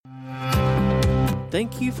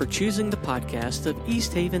Thank you for choosing the podcast of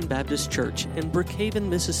East Haven Baptist Church in Brookhaven,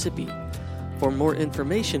 Mississippi. For more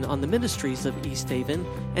information on the ministries of East Haven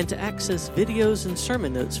and to access videos and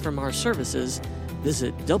sermon notes from our services,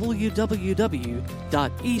 visit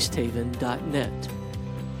www.easthaven.net.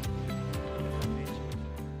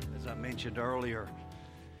 As I mentioned earlier,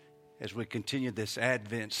 as we continue this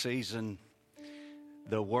Advent season,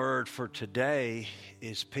 the word for today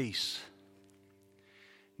is peace.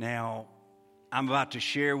 Now, I'm about to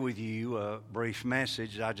share with you a brief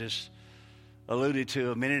message I just alluded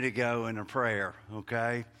to a minute ago in a prayer,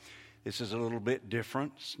 okay? This is a little bit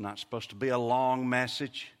different. It's not supposed to be a long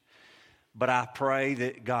message, but I pray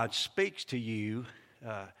that God speaks to you.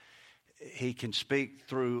 He can speak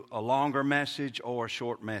through a longer message or a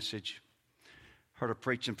short message. Heard a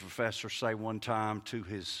preaching professor say one time to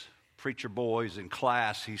his preacher boys in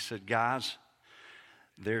class, he said, "Guys,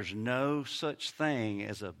 there's no such thing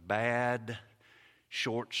as a bad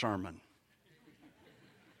short sermon."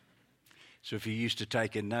 So if you're used to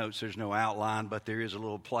taking notes, there's no outline, but there is a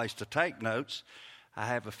little place to take notes. I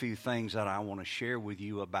have a few things that I want to share with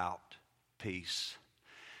you about peace.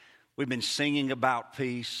 We've been singing about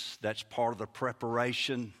peace. That's part of the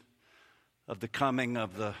preparation of the coming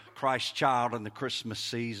of the Christ child in the Christmas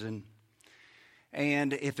season.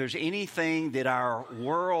 And if there's anything that our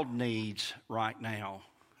world needs right now,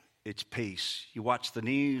 it's peace. You watch the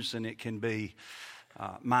news and it can be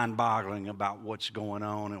mind-boggling about what's going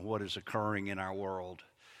on and what is occurring in our world.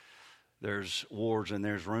 There's wars and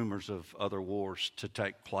there's rumors of other wars to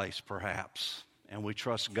take place perhaps. And we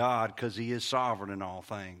trust God because He is sovereign in all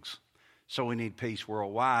things. So we need peace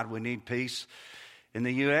worldwide. We need peace in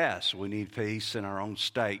the U.S. We need peace in our own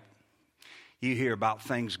state. You hear about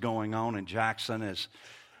things going on in Jackson. As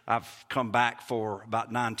I've come back for about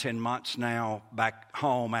 9-10 months now, back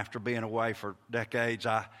home after being away for decades,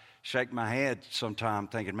 I shake my head sometime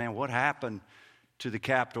thinking, man, what happened to the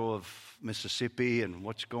capital of Mississippi and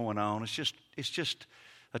what's going on? It's just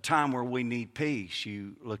a time where we need peace.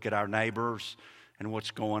 You look at our neighbors and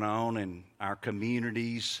what's going on in our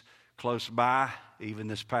communities close by, even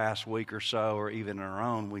this past week or so, or even in our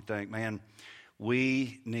own, we think, man,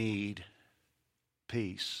 we need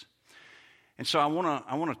peace. And so I want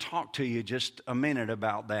to talk to you just a minute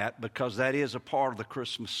about that, because that is a part of the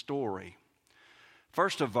Christmas story.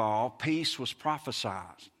 First of all, peace was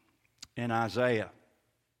prophesied in Isaiah.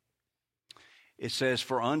 It says,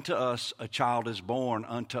 "For unto us a child is born,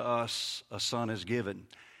 unto us a son is given,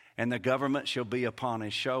 and the government shall be upon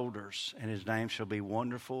his shoulders, and his name shall be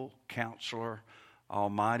Wonderful Counselor,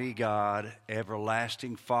 Almighty God,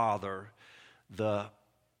 Everlasting Father, the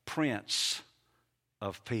Prince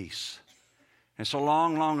of Peace." And so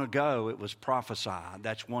long, long ago it was prophesied.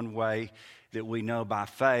 That's one way that we know by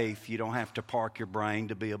faith. You don't have to park your brain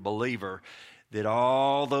to be a believer, that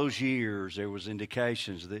all those years there was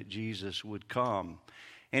indications that Jesus would come.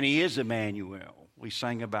 And He is Emmanuel. We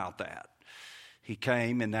sang about that. He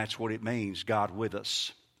came, and that's what it means, God with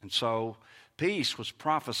us. And so peace was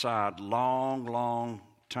prophesied long, long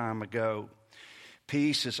time ago.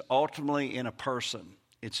 Peace is ultimately in a person.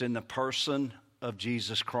 It's in the person of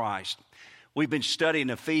Jesus Christ. We've been studying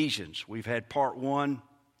Ephesians. We've had part 1,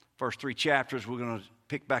 first 3 chapters. We're going to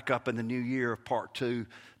pick back up in the new year of part 2,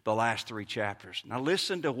 the last 3 chapters. Now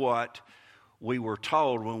listen to what we were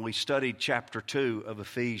told when we studied chapter 2 of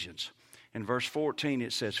Ephesians. In verse 14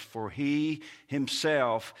 it says, "For He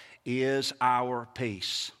Himself is our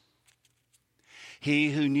peace.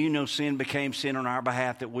 He who knew no sin became sin on our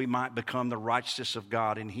behalf, that we might become the righteousness of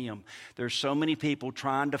God in Him." There's so many people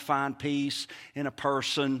trying to find peace in a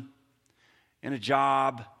person, in a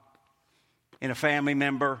job, in a family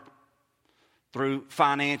member, through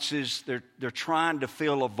finances. They're trying to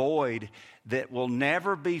fill a void that will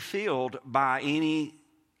never be filled by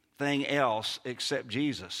anything else except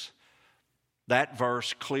Jesus. That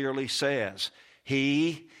verse clearly says,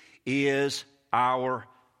 He is our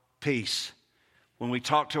peace. When we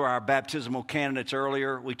talked to our baptismal candidates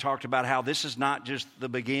earlier, we talked about how this is not just the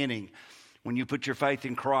beginning. When you put your faith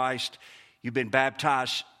in Christ, you've been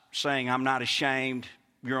baptized saying, "I'm not ashamed."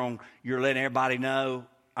 You're letting everybody know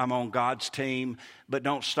I'm on God's team. But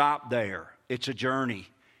don't stop there. It's a journey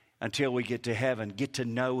until we get to heaven. Get to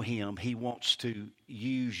know Him. He wants to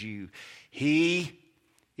use you. He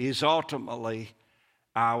is ultimately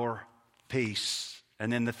our peace.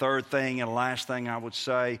 And then the third thing and last thing I would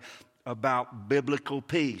say about biblical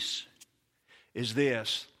peace is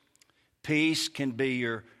this: peace can be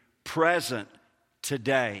your present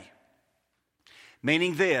today.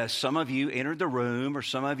 Meaning this, some of you entered the room, or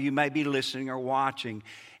some of you may be listening or watching,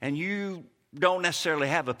 and you don't necessarily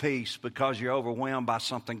have a peace because you're overwhelmed by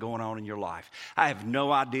something going on in your life. I have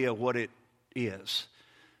no idea what it is.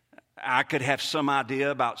 I could have some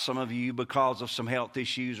idea about some of you because of some health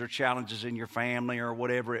issues or challenges in your family or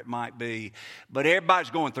whatever it might be. But everybody's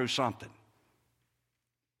going through something.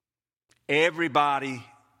 Everybody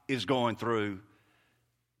is going through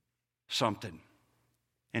something.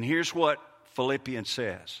 And here's what Philippians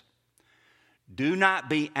says. Do not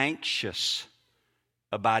be anxious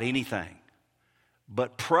about anything,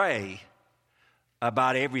 but pray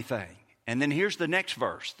about everything. And then here's the next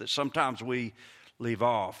verse that sometimes we leave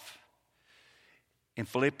off. In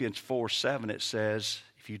Philippians 4:7 it says,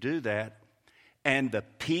 if you do that, and the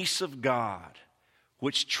peace of God,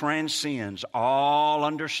 which transcends all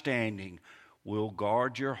understanding, will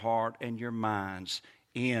guard your heart and your minds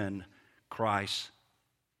in Christ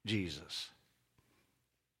Jesus.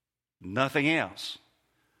 Nothing else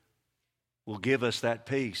will give us that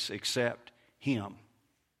peace except Him.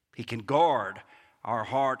 He can guard our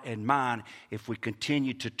heart and mind if we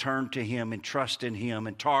continue to turn to Him and trust in Him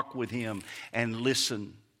and talk with Him and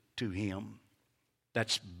listen to Him.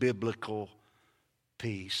 That's biblical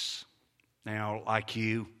peace. Now, like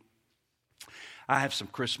you, I have some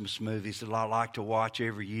Christmas movies that I like to watch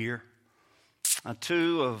every year.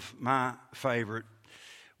 Two of my favorite.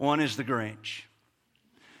 One is The Grinch.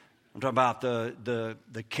 I'm talking about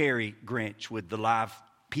the Cary Grinch with the live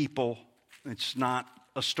people. It's not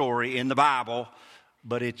a story in the Bible,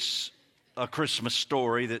 but it's a Christmas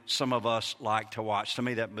story that some of us like to watch. To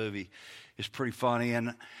me, that movie is pretty funny.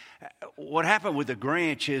 And what happened with the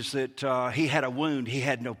Grinch is that he had a wound. He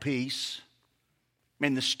had no peace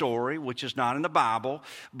in the story, which is not in the Bible,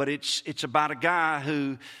 but it's about a guy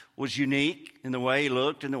who was unique in the way he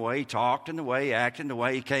looked, in the way he talked, in the way he acted, in the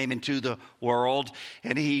way he came into the world,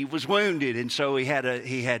 and he was wounded, and so he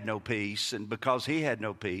had no peace. And because he had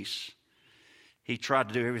no peace, he tried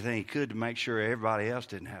to do everything he could to make sure everybody else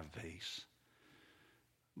didn't have peace.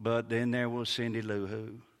 But then there was Cindy Lou Who.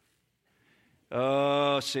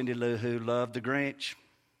 Oh, Cindy Lou Who loved the Grinch.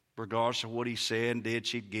 Regardless of what he said and did,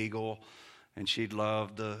 she'd giggle and she'd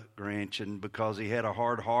love the Grinch. And because he had a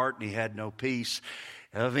hard heart and he had no peace,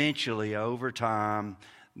 eventually, over time,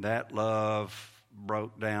 that love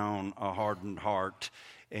broke down a hardened heart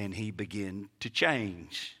and he began to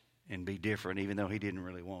change and be different, even though he didn't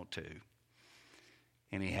really want to.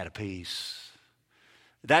 And he had a peace.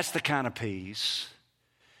 That's the kind of peace,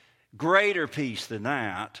 greater peace than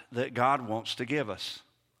that God wants to give us.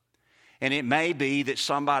 And it may be that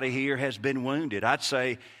somebody here has been wounded. I'd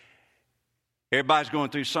say everybody's going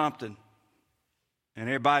through something. And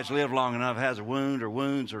everybody's lived long enough has a wound or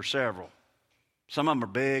wounds or several. Some of them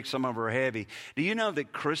are big, some of them are heavy. Do you know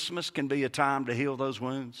that Christmas can be a time to heal those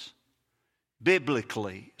wounds?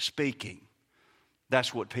 Biblically speaking,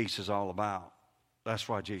 that's what peace is all about. That's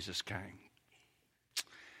why Jesus came.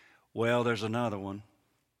 Well, there's another one.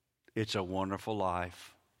 It's a Wonderful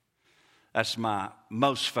Life. That's my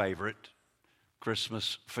most favorite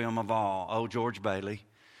Christmas film of all. Oh, George Bailey.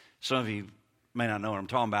 Some of you may not know what I'm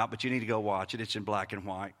talking about, but you need to go watch it. It's in black and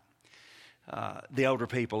white. The older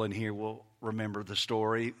people in here will remember the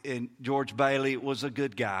story. And George Bailey was a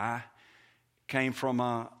good guy, came from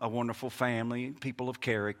a wonderful family, people of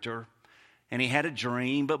character. And he had a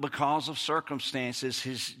dream, but because of circumstances,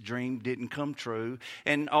 his dream didn't come true.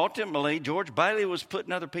 And ultimately, George Bailey was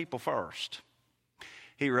putting other people first.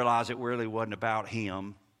 He realized it really wasn't about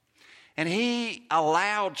him. And he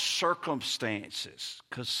allowed circumstances,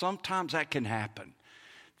 because sometimes that can happen.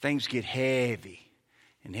 Things get heavy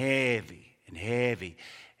and heavy and heavy.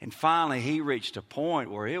 And finally, he reached a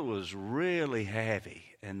point where it was really heavy.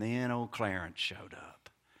 And then old Clarence showed up.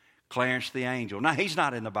 Clarence the angel. Now, he's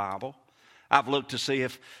not in the Bible. I've looked to see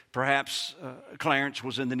if perhaps Clarence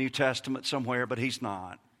was in the New Testament somewhere, but he's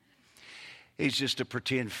not. He's just a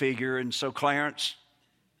pretend figure. And so Clarence,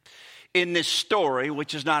 in this story,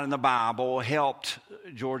 which is not in the Bible, helped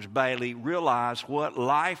George Bailey realize what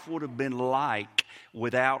life would have been like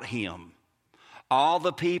without him. All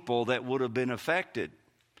the people that would have been affected.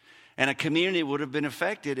 And a community would have been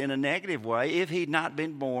affected in a negative way if he'd not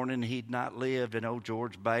been born and he'd not lived. And old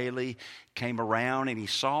George Bailey came around and he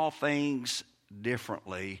saw things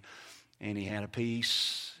differently. And he had a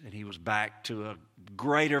peace and he was back to a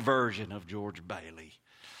greater version of George Bailey.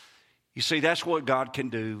 You see, that's what God can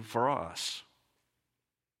do for us.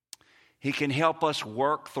 He can help us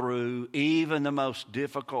work through even the most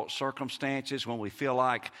difficult circumstances when we feel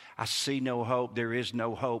like, I see no hope, there is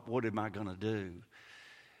no hope, what am I going to do?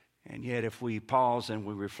 And yet if we pause and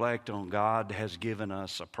we reflect on God has given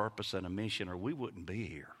us a purpose and a mission, or we wouldn't be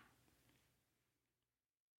here.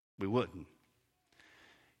 We wouldn't.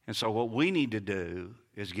 And so what we need to do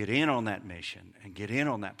is get in on that mission and get in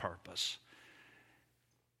on that purpose.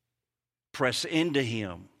 Press into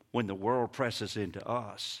Him when the world presses into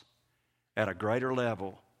us at a greater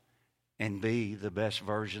level, and be the best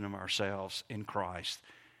version of ourselves in Christ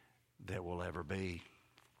that we'll ever be.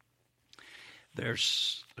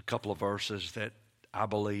 There's a couple of verses that I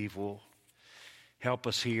believe will help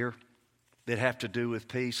us here that have to do with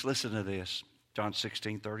peace. Listen to this, John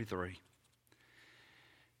 16:33.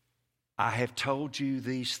 I have told you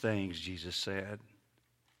these things, Jesus said,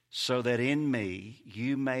 so that in me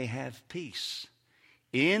you may have peace.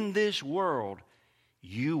 In this world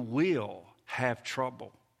you will have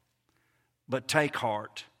trouble. But take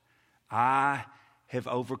heart, I have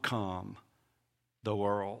overcome the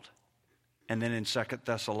world. And then in 2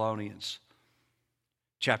 Thessalonians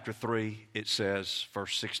chapter 3, it says,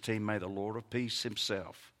 verse 16, may the Lord of peace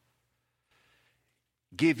Himself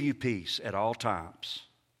give you peace at all times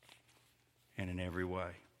and in every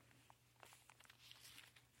way.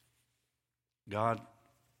 God,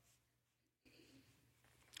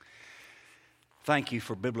 thank you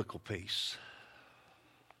for biblical peace.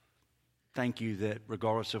 Thank you that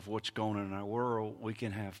regardless of what's going on in our world, we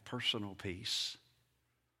can have personal peace.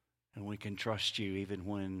 And we can trust you even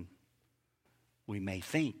when we may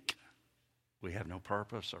think we have no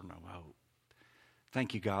purpose or no hope.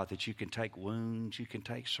 Thank you, God, that you can take wounds, you can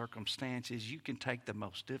take circumstances, you can take the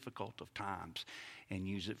most difficult of times and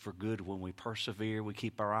use it for good when we persevere, we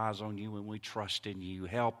keep our eyes on you, and we trust in you.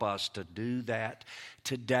 Help us to do that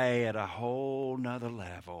today at a whole nother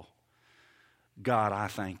level. God, I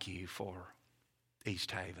thank you for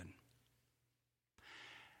East Haven.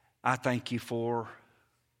 I thank you for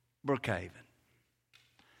Brookhaven.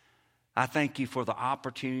 I thank you for the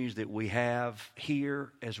opportunities that we have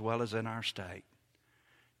here as well as in our state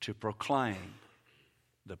to proclaim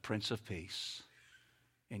the Prince of Peace.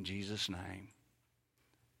 In Jesus' name,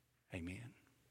 amen.